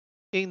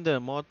In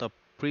the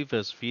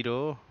previous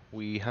video,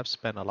 we have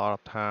spent a lot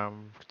of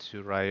time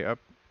to write up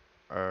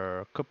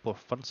a couple of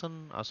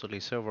functions, actually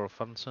several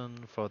functions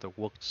for the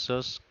work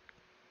search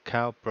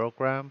count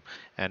program,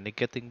 and it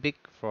getting big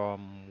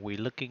from we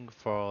looking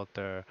for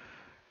the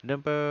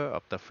number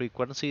of the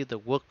frequency the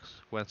works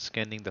when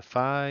scanning the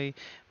file.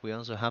 We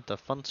also have the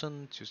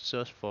function to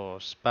search for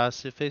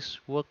specific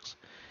works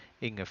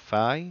in a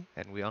file,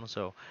 and we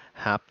also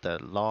have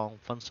the log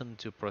function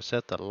to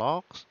process the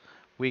logs.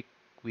 We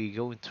we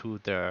go into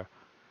the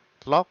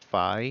log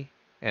file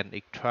and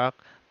extract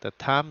the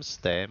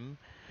timestamp,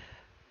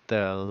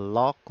 the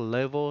log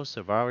level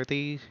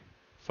severity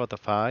for the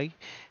file.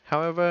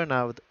 However,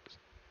 now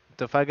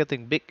the file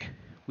getting big,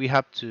 we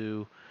have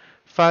to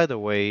find a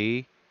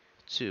way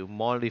to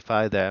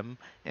modify them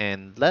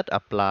and let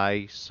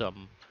apply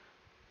some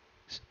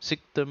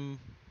system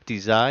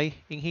design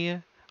in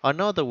here.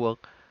 Another word,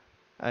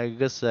 I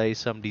could say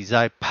some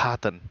design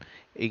pattern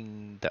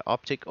in the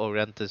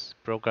object-oriented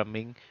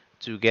programming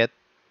to get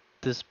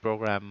this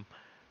program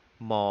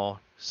more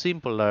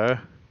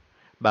simpler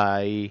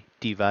by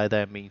divide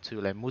them into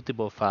like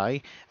multiple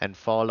files and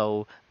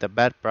follow the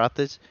best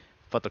practice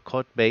for the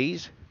code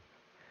base.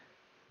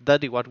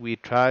 That is what we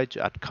try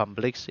to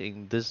accomplish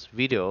in this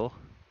video.